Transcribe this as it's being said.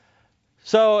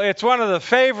So it's one of the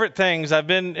favorite things. I've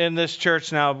been in this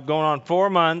church now going on 4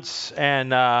 months,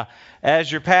 and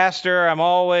as your pastor, I'm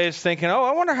always thinking, oh,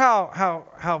 I wonder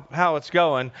how it's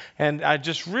going. And I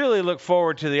just really look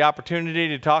forward to the opportunity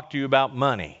to talk to you about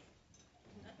money.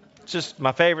 It's just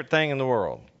my favorite thing in the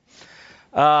world.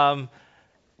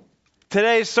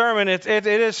 Today's sermon, it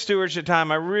is stewardship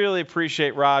time. I really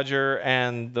appreciate Roger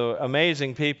and the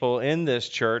amazing people in this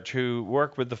church who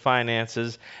work with the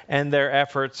finances and their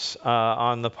efforts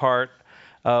on the part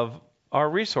of our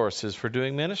resources for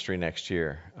doing ministry next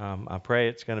year. I pray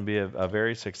it's going to be a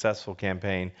very successful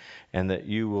campaign and that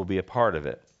you will be a part of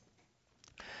it.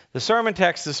 The sermon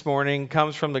text this morning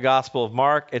comes from the Gospel of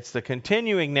Mark. It's the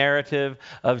continuing narrative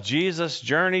of Jesus'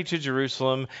 journey to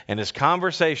Jerusalem and his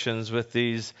conversations with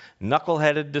these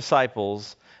knuckle-headed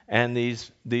disciples and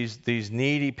these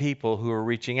needy people who are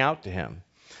reaching out to him.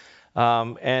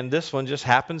 And this one just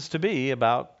happens to be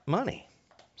about money.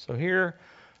 So here,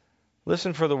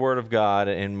 listen for the word of God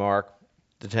in Mark,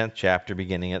 the 10th chapter,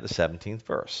 beginning at the 17th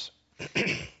verse.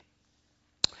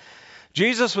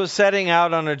 Jesus was setting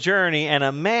out on a journey, and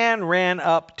a man ran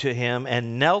up to him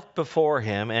and knelt before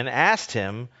him and asked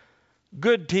him,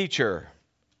 "Good teacher,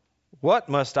 what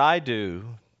must I do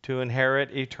to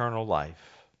inherit eternal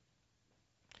life?"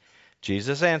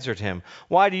 Jesus answered him,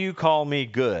 "Why do you call me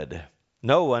good?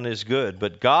 No one is good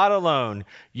but God alone.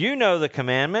 You know the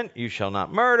commandment, you shall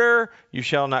not murder, you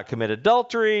shall not commit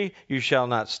adultery, you shall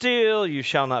not steal, you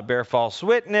shall not bear false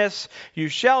witness, you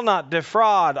shall not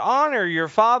defraud, honor your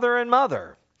father and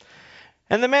mother."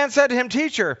 And the man said to him,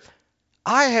 "Teacher,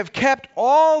 I have kept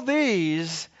all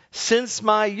these since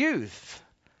my youth."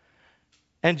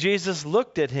 And Jesus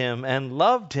looked at him and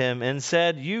loved him and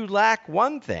said, "You lack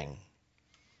one thing.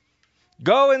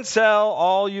 Go and sell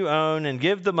all you own and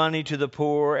give the money to the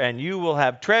poor, and you will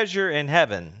have treasure in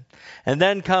heaven. And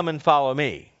then come and follow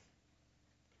me."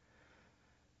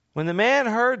 When the man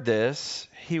heard this,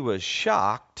 he was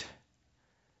shocked,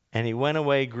 and he went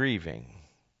away grieving,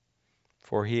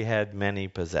 for he had many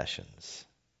possessions.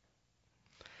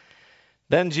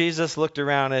 Then Jesus looked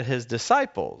around at his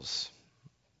disciples,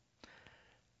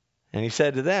 and he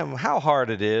said to them, "How hard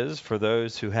it is for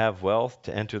those who have wealth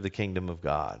to enter the kingdom of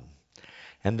God."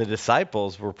 And the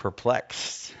disciples were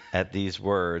perplexed at these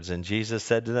words. And Jesus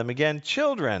said to them again,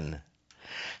 "Children,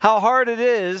 how hard it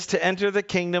is to enter the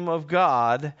kingdom of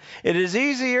God. It is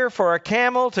easier for a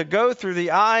camel to go through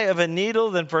the eye of a needle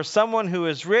than for someone who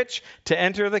is rich to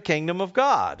enter the kingdom of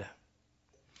God."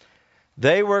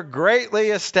 They were greatly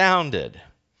astounded.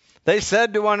 They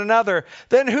said to one another,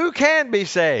 "Then who can be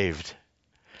saved?"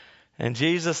 And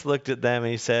Jesus looked at them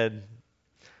and he said,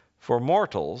 "For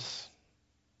mortals,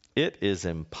 it is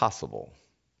impossible,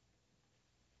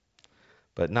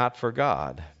 but not for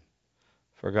God.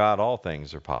 For God, all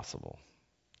things are possible."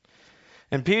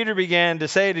 And Peter began to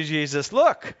say to Jesus,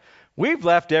 "Look, we've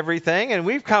left everything and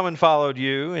we've come and followed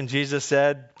you." And Jesus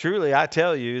said, "Truly, I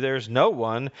tell you, there's no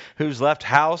one who's left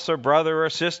house or brother or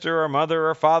sister or mother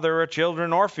or father or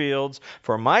children or fields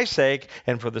for my sake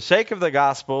and for the sake of the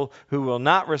gospel who will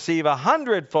not receive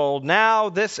 100-fold now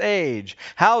this age,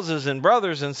 houses and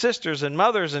brothers and sisters and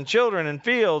mothers and children and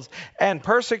fields and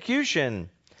persecution,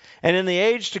 and in the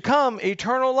age to come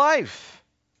eternal life.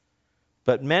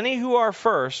 But many who are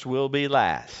first will be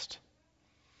last,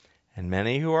 and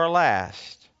many who are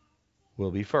last will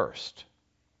be first."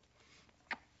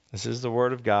 This is the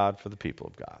word of God for the people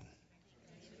of God.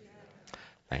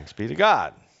 Thanks be to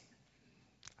God,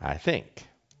 I think.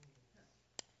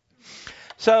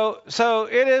 So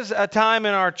it is a time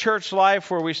in our church life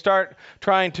where we start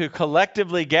trying to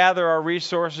collectively gather our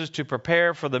resources to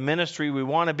prepare for the ministry we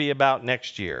want to be about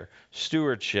next year,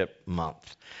 Stewardship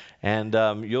Month. And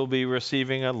you'll be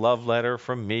receiving a love letter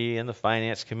from me and the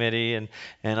finance committee, and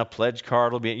a pledge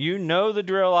card will be. You know the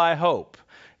drill, I hope.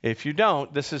 If you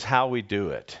don't, this is how we do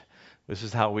it. This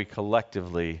is how we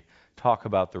collectively talk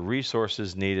about the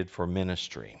resources needed for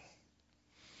ministry.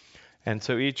 And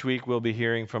so each week we'll be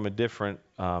hearing from a different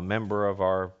member of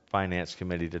our finance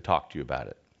committee to talk to you about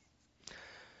it.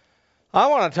 I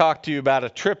want to talk to you about a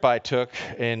trip I took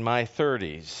in my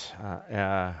 30s.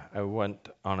 I went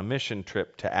on a mission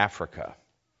trip to Africa.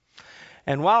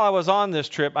 And while I was on this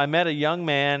trip, I met a young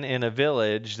man in a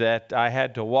village that I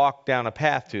had to walk down a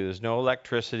path to. There's no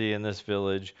electricity in this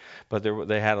village, but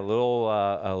they had a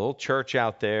little church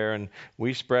out there, and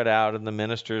we spread out, and the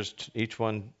ministers, each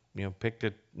one picked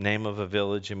a name of a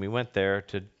village, and we went there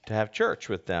to have church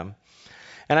with them.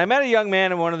 And I met a young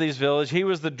man in one of these villages. He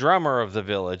was the drummer of the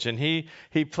village, and he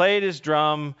played his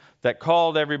drum that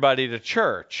called everybody to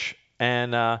church.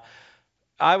 And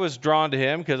I was drawn to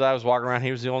him because I was walking around.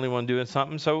 He was the only one doing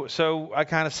something. So I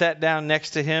kind of sat down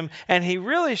next to him, and he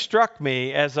really struck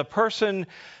me as a person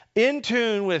in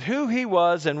tune with who he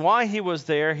was and why he was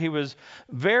there. He was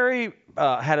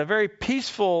had a very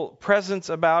peaceful presence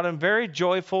about him, very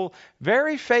joyful,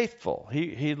 very faithful.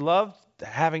 He loved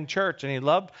having church, and he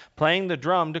loved playing the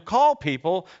drum to call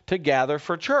people to gather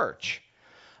for church.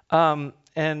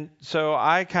 And so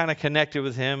I kind of connected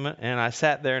with him, and I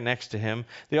sat there next to him.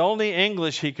 The only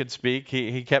English he could speak,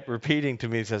 he kept repeating to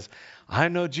me, he says, "I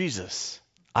know Jesus.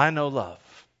 I know love.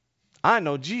 I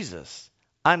know Jesus.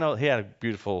 I know." He had a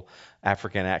beautiful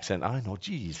African accent. "I know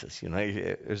Jesus."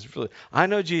 It was really, "I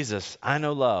know Jesus. I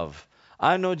know love.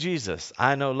 I know Jesus.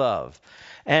 I know love."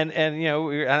 And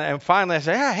and finally I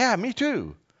said, "Yeah, me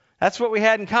too. That's what we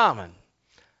had in common.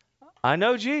 I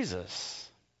know Jesus.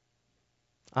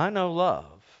 I know love."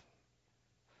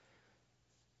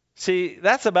 See,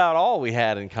 that's about all we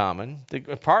had in common,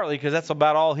 partly because that's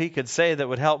about all he could say that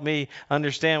would help me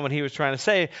understand what he was trying to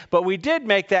say. But we did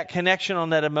make that connection on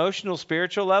that emotional,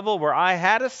 spiritual level where I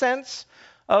had a sense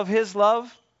of his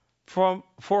love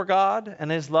for God and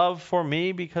his love for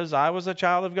me because I was a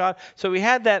child of God. So we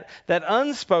had that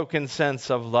unspoken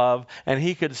sense of love, and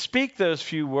he could speak those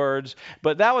few words,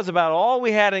 but that was about all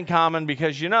we had in common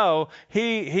because,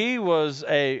 he was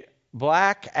a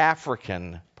black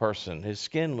African person. His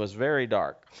skin was very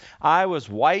dark. I was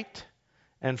white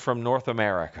and from North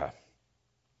America.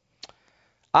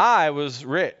 I was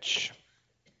rich.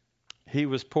 He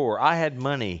was poor. I had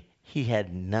money. He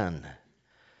had none.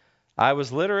 I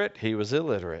was literate. He was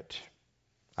illiterate.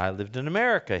 I lived in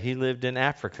America. He lived in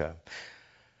Africa.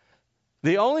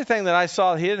 The only thing that I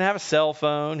saw, he didn't have a cell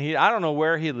phone. I don't know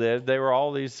where he lived. They were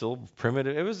all these little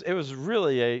primitive. It was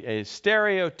really a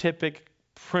stereotypic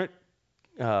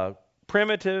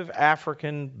primitive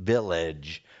African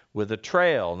village with a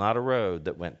trail, not a road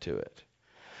that went to it.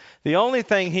 The only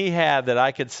thing he had that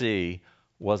I could see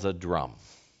was a drum.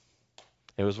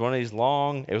 It was one of these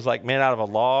long, it was like made out of a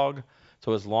log,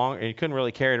 so it was long, and you couldn't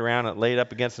really carry it around. It laid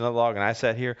up against another log, and I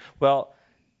sat here. Well,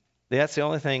 that's the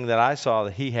only thing that I saw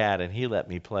that he had, and he let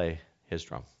me play his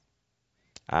drum.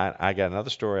 I got another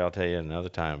story I'll tell you another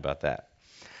time about that.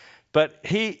 But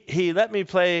he let me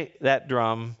play that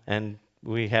drum, and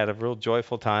we had a real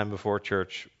joyful time before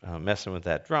church messing with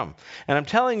that drum. And I'm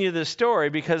telling you this story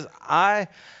because I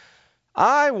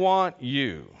want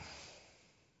you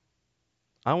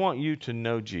to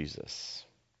know Jesus.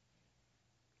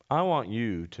 I want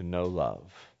you to know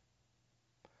love.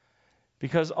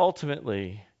 Because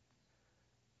ultimately,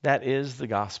 that is the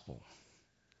gospel.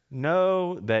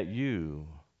 Know that you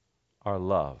are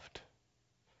loved.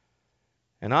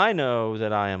 And I know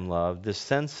that I am loved. This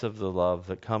sense of the love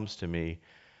that comes to me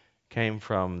came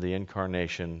from the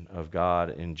incarnation of God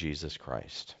in Jesus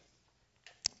Christ.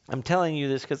 I'm telling you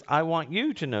this because I want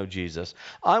you to know Jesus.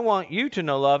 I want you to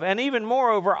know love. And even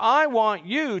moreover, I want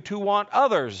you to want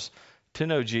others to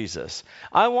know Jesus.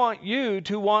 I want you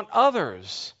to want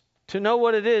others to know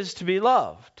what it is to be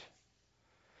loved.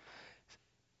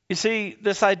 You see,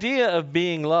 this idea of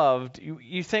being loved,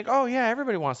 you think, oh yeah,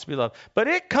 everybody wants to be loved. But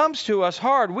it comes to us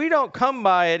hard. We don't come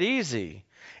by it easy.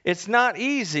 It's not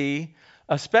easy,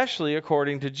 especially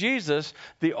according to Jesus.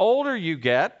 The older you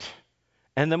get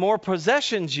and the more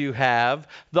possessions you have,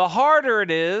 the harder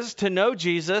it is to know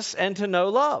Jesus and to know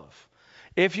love.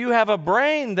 If you have a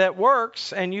brain that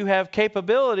works and you have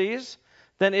capabilities,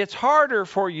 then it's harder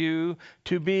for you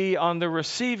to be on the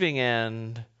receiving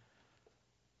end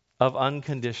of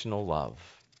unconditional love.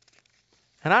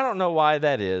 And I don't know why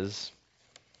that is,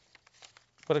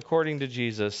 but according to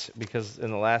Jesus, because in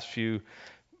the last few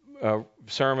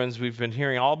sermons we've been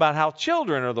hearing all about how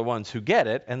children are the ones who get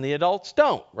it and the adults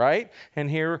don't, right? And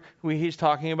here he's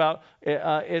talking about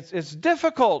it's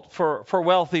difficult for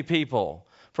wealthy people,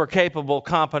 for capable,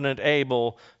 competent,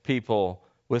 able people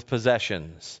with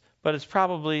possessions, but it's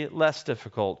probably less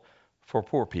difficult for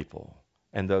poor people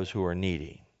and those who are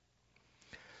needy.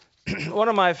 One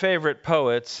of my favorite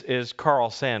poets is Carl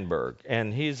Sandburg,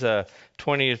 and he's a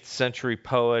 20th century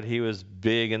poet. He was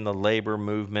big in the labor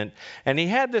movement, and he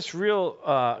had this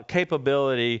real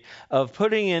capability of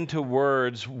putting into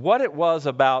words what it was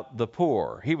about the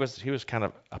poor. He was kind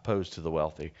of opposed to the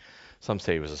wealthy. Some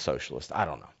say he was a socialist. I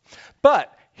don't know.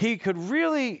 But he could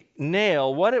really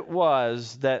nail what it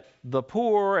was that the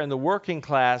poor and the working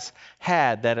class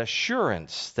had, that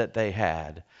assurance that they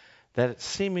had, that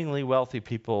seemingly wealthy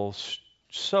people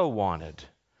so wanted,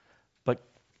 but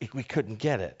we couldn't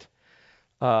get it.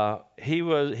 He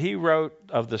wrote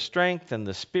of the strength and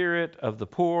the spirit of the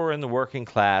poor and the working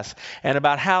class, and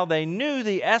about how they knew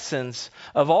the essence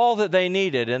of all that they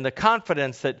needed, and the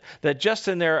confidence that just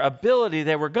in their ability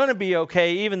they were going to be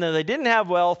okay, even though they didn't have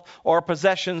wealth or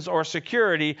possessions or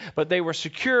security, but they were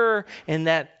secure in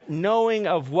that knowing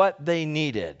of what they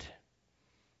needed.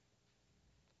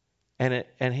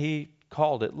 And he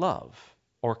called it love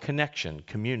or connection,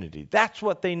 community. That's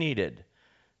what they needed.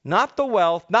 Not the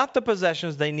wealth, not the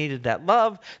possessions. They needed that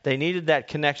love. They needed that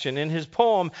connection. In his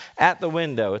poem, At the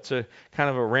Window, it's a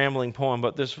kind of a rambling poem,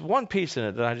 but there's one piece in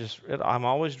it that I'm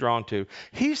always drawn to.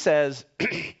 He says,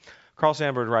 Carl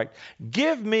Sandburg writes,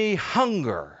 "Give me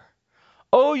hunger.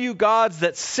 O you gods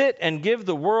that sit and give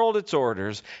the world its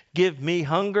orders, give me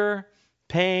hunger,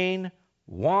 pain,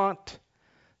 want.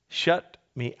 Shut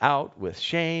me out with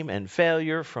shame and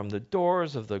failure from the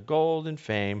doors of the gold and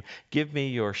fame. Give me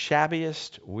your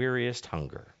shabbiest, weariest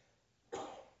hunger.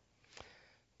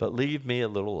 But leave me a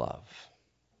little love,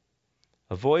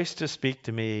 a voice to speak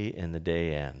to me in the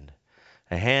day end,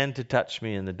 a hand to touch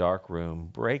me in the dark room,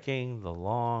 breaking the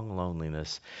long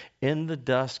loneliness in the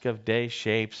dusk of day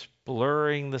shapes,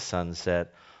 blurring the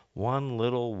sunset, one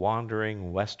little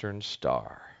wandering western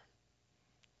star.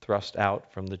 Thrust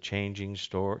out from the changing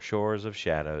shores of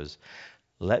shadows.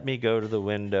 Let me go to the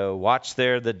window, watch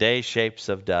there the day shapes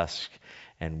of dusk,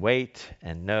 and wait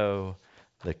and know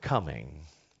the coming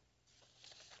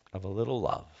of a little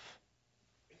love."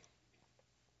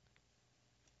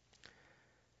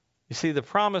 You see, the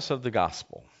promise of the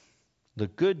gospel, the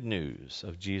good news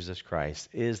of Jesus Christ,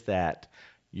 is that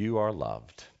you are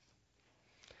loved.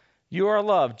 You are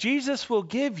loved. Jesus will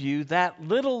give you that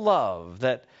little love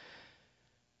that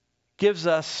gives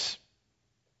us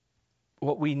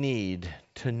what we need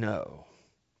to know,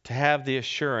 to have the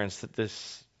assurance that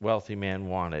this wealthy man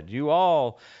wanted. You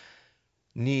all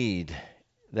need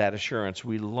that assurance.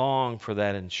 We long for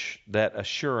that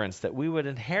assurance that we would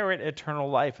inherit eternal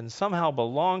life and somehow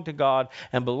belong to God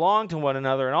and belong to one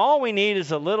another. And all we need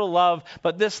is a little love.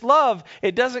 But this love,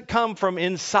 it doesn't come from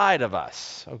inside of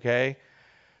us, okay?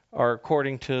 Or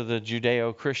according to the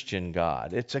Judeo-Christian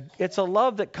God. It's a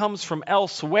love that comes from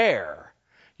elsewhere.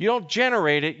 You don't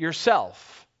generate it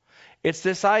yourself. It's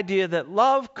this idea that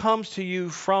love comes to you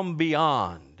from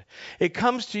beyond. It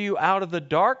comes to you out of the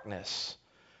darkness.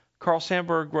 Carl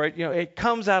Sandburg wrote, it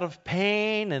comes out of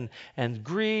pain and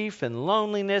grief and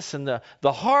loneliness, and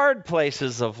the hard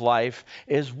places of life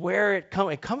is where it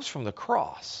comes. It comes from the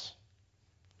cross.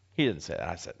 He didn't say that.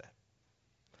 I said that.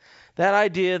 That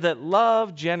idea that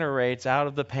love generates out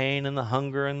of the pain and the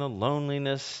hunger and the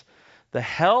loneliness, the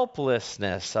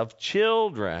helplessness of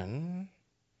children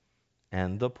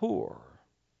and the poor.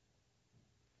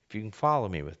 If you can follow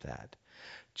me with that.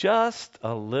 Just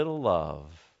a little love,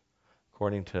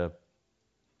 according to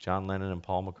John Lennon and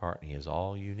Paul McCartney, is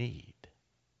all you need.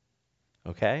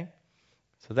 Okay?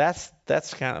 So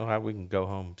that's kind of how we can go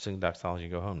home, sing doxology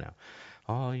and go home now.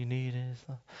 All you need is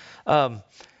love.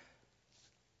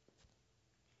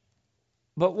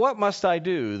 But what must I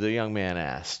do, the young man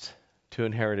asked, to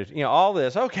inherit it? All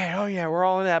this. Okay, oh yeah, we're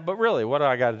all in that. But really, what do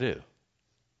I got to do?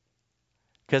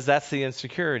 Because that's the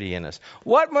insecurity in us.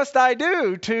 What must I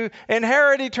do to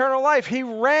inherit eternal life? He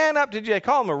ran up to Jesus. They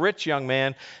call him a rich young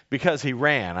man because he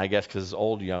ran, I guess, because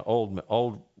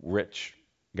old rich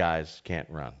guys can't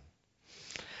run.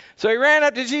 So he ran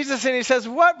up to Jesus and he says,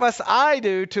 "What must I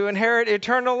do to inherit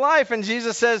eternal life?" And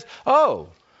Jesus says, "Oh,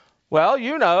 well,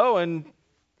 and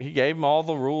he gave him all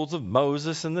the rules of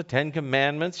Moses and the Ten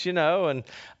Commandments, and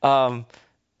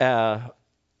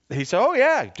he said, "Oh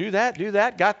yeah, do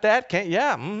that, got that, can't,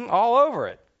 yeah, all over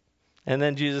it." And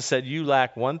then Jesus said, "You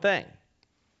lack one thing."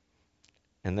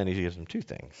 And then he gives him two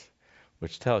things,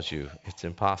 which tells you it's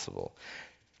impossible.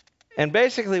 And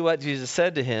basically what Jesus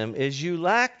said to him is, you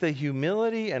lack the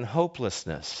humility and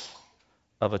hopelessness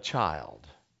of a child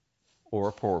or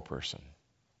a poor person.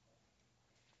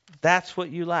 That's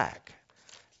what you lack.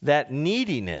 That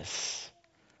neediness,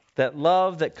 that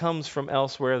love that comes from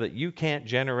elsewhere that you can't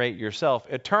generate yourself.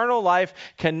 Eternal life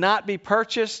cannot be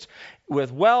purchased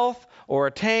with wealth or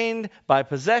attained by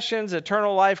possessions.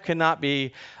 Eternal life cannot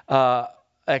be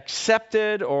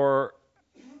accepted or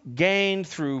gained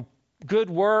through good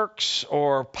works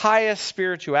or pious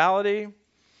spirituality.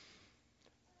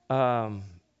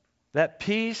 That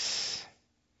peace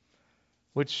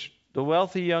which the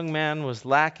wealthy young man was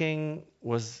lacking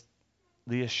was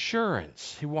the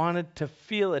assurance. He wanted to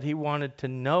feel it. He wanted to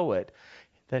know it,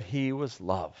 that he was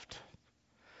loved.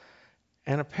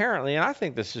 And apparently, and I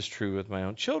think this is true with my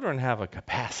own children, have a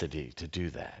capacity to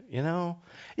do that.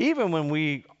 Even when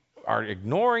we are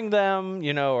ignoring them,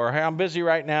 or hey, I'm busy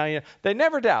right now. They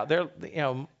never doubt. They're,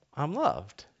 I'm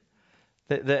loved.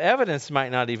 The evidence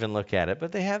might not even look at it,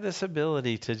 but they have this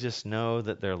ability to just know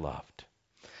that they're loved.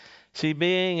 See,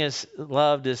 being as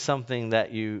loved is something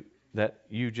that you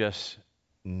just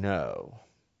know,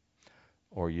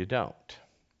 or you don't.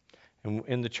 And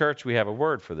in the church, we have a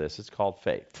word for this. It's called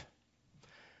faith.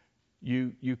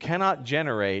 You cannot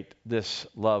generate this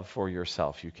love for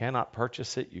yourself. You cannot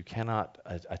purchase it. You cannot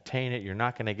attain it. You're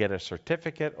not going to get a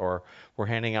certificate, or we're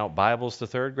handing out Bibles to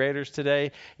third graders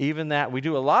today. Even that, we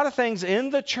do a lot of things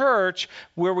in the church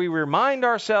where we remind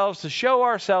ourselves to show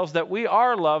ourselves that we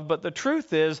are loved. But the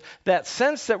truth is that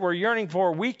sense that we're yearning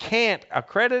for, we can't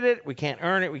accredit it. We can't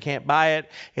earn it. We can't buy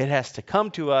it. It has to come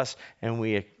to us, and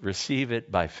we receive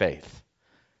it by faith.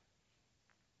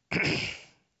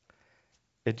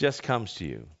 It just comes to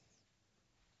you.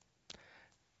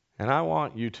 And I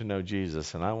want you to know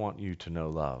Jesus, and I want you to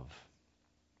know love.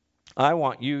 I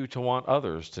want you to want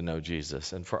others to know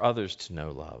Jesus, and for others to know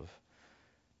love.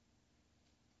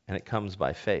 And it comes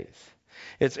by faith.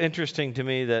 It's interesting to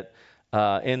me that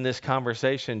in this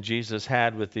conversation Jesus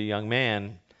had with the young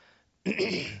man,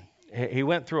 he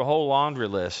went through a whole laundry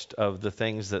list of the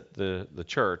things that the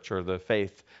church or the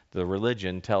faith, the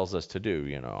religion tells us to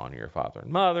do. Honor your father and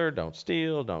mother, don't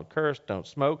steal, don't curse, don't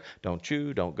smoke, don't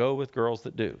chew, don't go with girls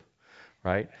that do.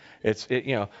 Right?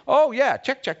 Oh yeah,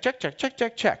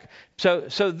 check.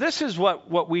 So this is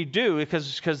what we do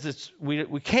because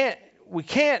we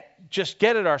can't just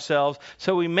get it ourselves.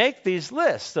 So we make these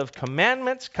lists of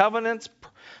commandments, covenants,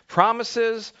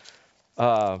 promises,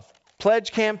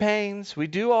 pledge campaigns. We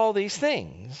do all these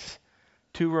things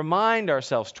to remind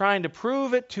ourselves, trying to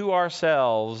prove it to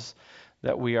ourselves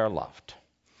that we are loved.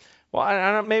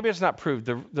 Well, maybe it's not proved.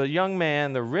 The young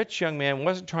man, the rich young man,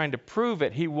 wasn't trying to prove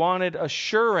it. He wanted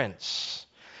assurance.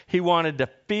 He wanted to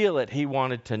feel it. He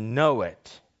wanted to know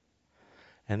it.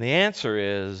 And the answer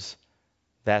is,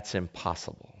 that's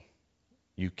impossible.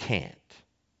 You can't.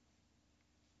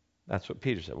 That's what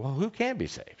Peter said. Well, who can be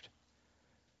saved?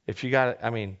 If you got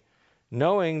it,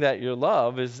 knowing that your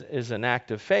love is an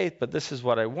act of faith, but this is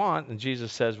what I want. And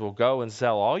Jesus says, well, go and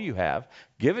sell all you have,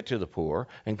 give it to the poor,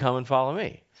 and come and follow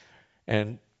me.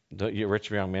 And the rich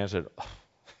young man said, oh.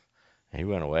 And he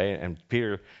went away. And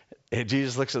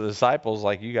Jesus looks at the disciples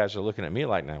like you guys are looking at me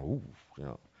like now, ooh,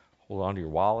 hold on to your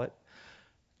wallet.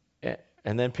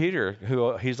 And then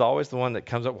Peter, he's always the one that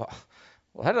comes up,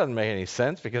 well, that doesn't make any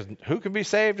sense, because who can be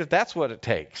saved if that's what it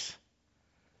takes?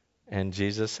 And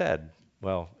Jesus said,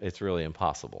 well, it's really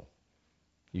impossible.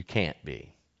 You can't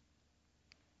be.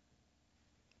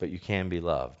 But you can be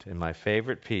loved. And my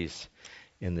favorite piece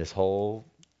in this whole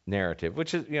narrative,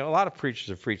 which is, a lot of preachers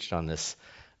have preached on this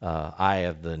eye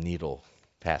of the needle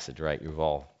passage, right?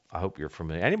 I hope you're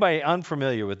familiar. Anybody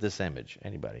unfamiliar with this image?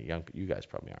 Anybody? You guys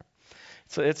probably aren't.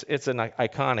 So it's an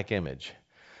iconic image.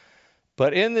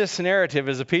 But in this narrative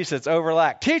is a piece that's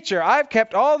overlapped. Teacher, I've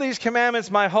kept all these commandments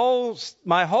my whole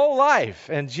life.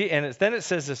 And then it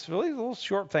says this really little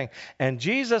short thing. And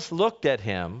Jesus looked at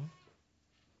him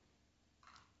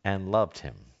and loved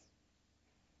him.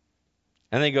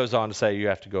 And then he goes on to say, you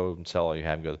have to go and sell all you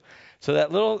have.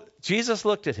 So Jesus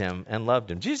looked at him and loved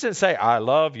him. Jesus didn't say, I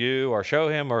love you, or show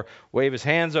him, or wave his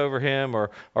hands over him,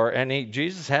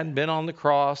 Jesus hadn't been on the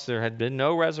cross. There had been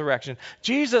no resurrection.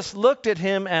 Jesus looked at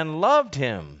him and loved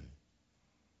him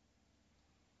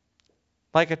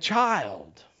like a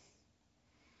child,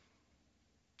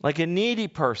 like a needy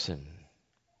person.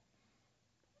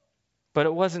 But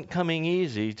it wasn't coming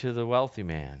easy to the wealthy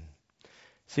man.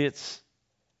 See, it's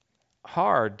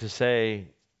hard to say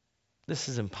this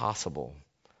is impossible,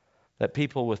 that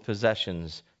people with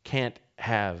possessions can't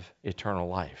have eternal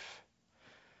life.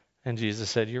 And Jesus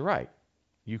said, you're right,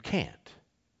 you can't,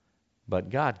 but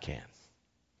God can.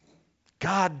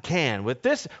 God can.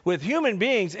 With human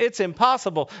beings, it's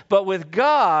impossible, but with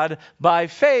God, by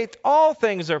faith, all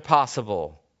things are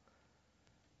possible.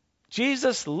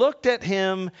 Jesus looked at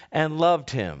him and loved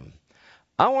him.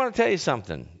 I want to tell you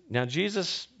something. Now,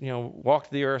 Jesus,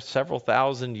 walked the earth several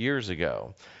thousand years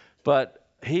ago, but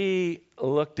he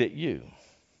looked at you,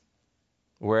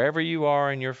 wherever you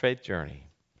are in your faith journey,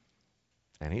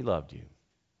 and he loved you.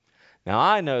 Now,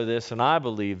 I know this and I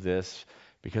believe this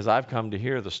because I've come to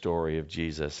hear the story of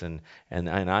Jesus, and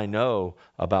I know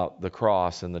about the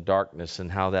cross and the darkness and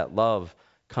how that love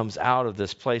comes out of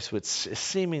this place which is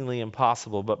seemingly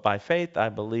impossible, but by faith I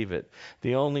believe it.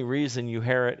 The only reason you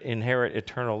inherit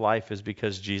eternal life is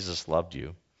because Jesus loved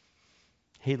you.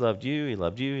 He loved you, he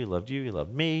loved you, he loved you, he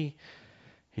loved me.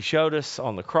 He showed us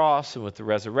on the cross and with the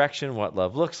resurrection what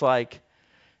love looks like.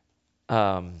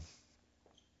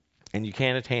 And you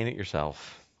can't attain it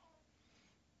yourself.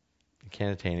 You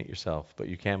can't attain it yourself, but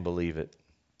you can believe it.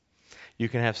 You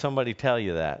can have somebody tell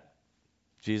you that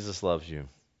Jesus loves you.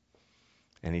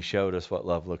 And he showed us what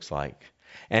love looks like.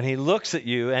 And he looks at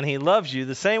you and he loves you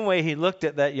the same way he looked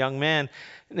at that young man.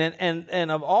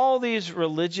 And of all these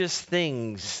religious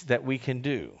things that we can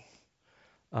do,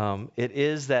 it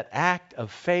is that act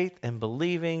of faith and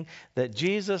believing that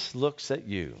Jesus looks at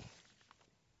you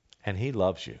and he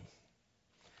loves you.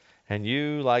 And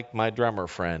you, like my drummer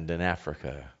friend in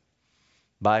Africa,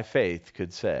 by faith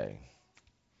could say,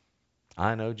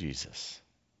 I know Jesus.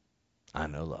 I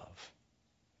know love.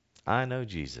 I know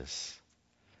Jesus.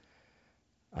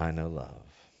 I know love.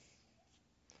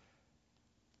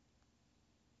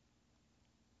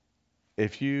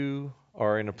 If you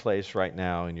are in a place right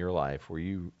now in your life where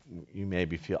you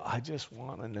maybe feel, I just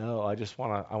want to know,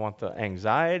 I want the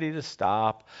anxiety to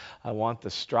stop, I want the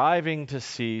striving to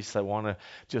cease, I want to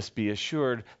just be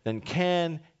assured, then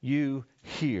can you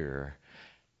hear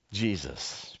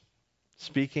Jesus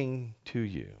speaking to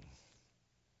you,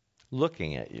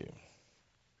 looking at you,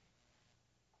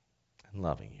 and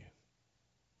loving you?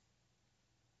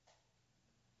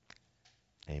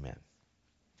 Amen.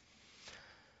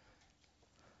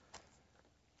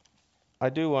 I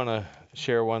do want to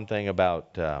share one thing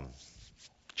about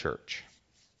church.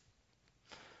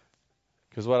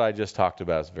 Because what I just talked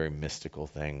about is a very mystical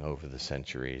thing over the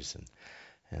centuries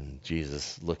and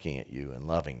Jesus looking at you and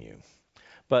loving you.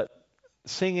 But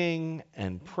singing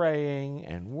and praying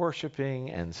and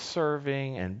worshiping and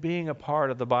serving and being a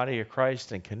part of the body of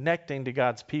Christ and connecting to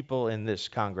God's people in this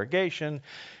congregation,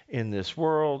 in this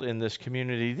world, in this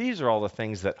community, these are all the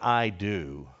things that I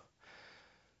do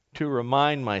to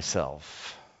remind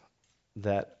myself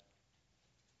that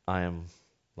I am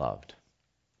loved,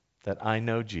 that I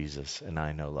know Jesus and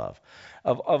I know love.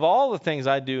 Of all the things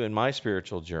I do in my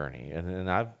spiritual journey,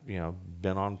 and I've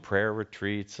been on prayer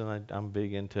retreats, and I'm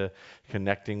big into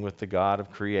connecting with the God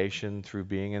of creation through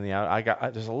being in the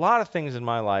out. There's a lot of things in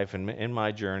my life and in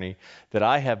my journey that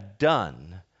I have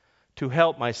done to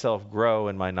help myself grow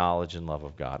in my knowledge and love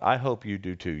of God. I hope you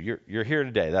do too. You're here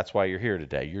today. That's why you're here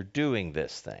today. You're doing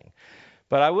this thing.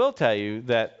 But I will tell you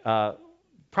that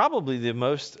probably the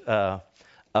most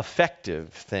effective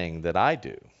thing that I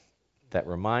do that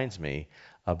reminds me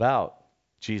about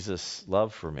Jesus'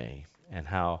 love for me and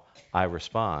how I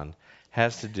respond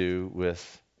has to do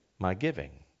with my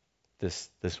giving, this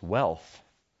wealth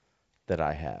that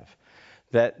I have.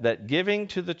 That giving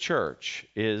to the church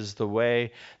is the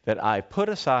way that I put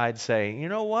aside saying, you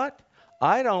know what?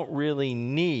 I don't really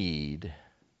need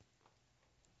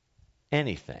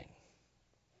anything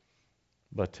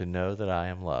but to know that I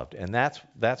am loved. And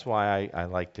that's why I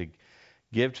like to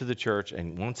give to the church,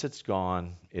 and once it's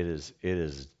gone, it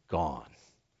is gone.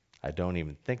 I don't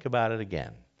even think about it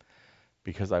again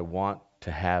because I want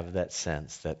to have that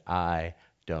sense that I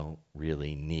don't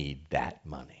really need that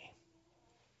money.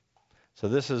 So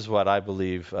this is what I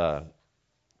believe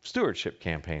stewardship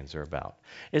campaigns are about,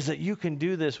 is that you can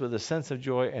do this with a sense of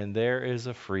joy, and there is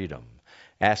a freedom.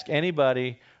 Ask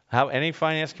anybody, any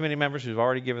finance committee members who've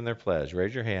already given their pledge.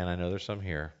 Raise your hand. I know there's some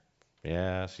here.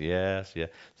 Yes.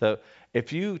 So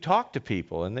if you talk to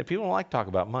people, and people don't like to talk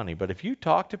about money, but if you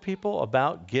talk to people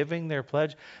about giving their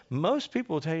pledge, most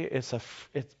people will tell you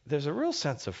there's a real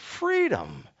sense of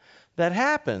freedom that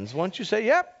happens once you say,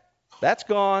 yep, that's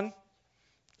gone.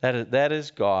 That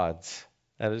is God's.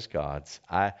 That is God's.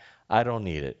 I don't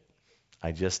need it.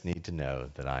 I just need to know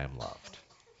that I am loved.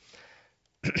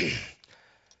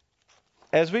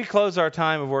 As we close our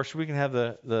time of worship, we can have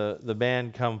the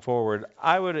band come forward.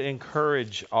 I would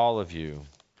encourage all of you,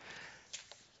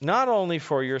 not only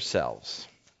for yourselves,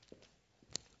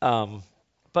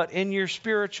 but in your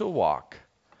spiritual walk,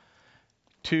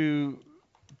 to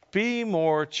be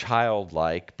more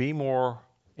childlike, be more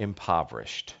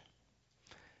impoverished,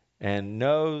 and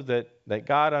know that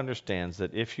God understands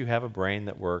that if you have a brain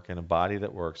that works and a body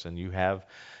that works, and you have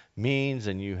means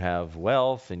and you have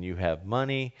wealth and you have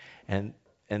money, and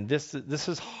this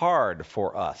is hard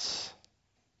for us.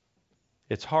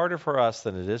 It's harder for us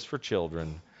than it is for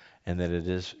children and than it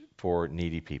is for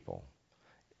needy people.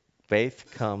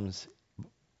 Faith comes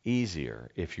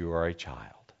easier if you are a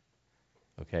child.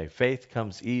 Okay? Faith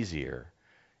comes easier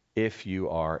if you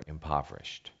are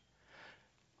impoverished.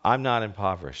 I'm not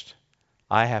impoverished.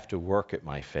 I have to work at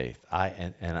my faith.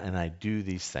 And I do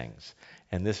these things.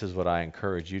 And this is what I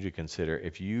encourage you to consider.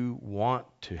 If you want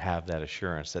to have that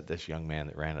assurance that this young man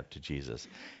that ran up to Jesus,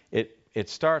 it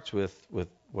starts with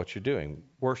what you're doing.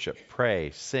 Worship, pray,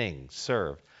 sing,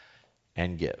 serve,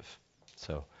 and give.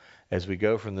 So as we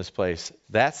go from this place,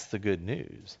 that's the good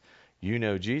news. You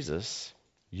know Jesus.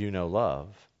 You know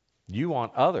love. You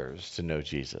want others to know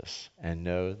Jesus and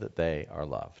know that they are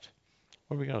loved.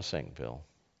 What are we going to sing, Phil?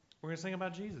 We're going to sing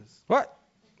about Jesus. What?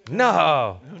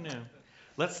 No. Who knew?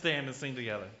 Let's stand and sing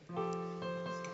together.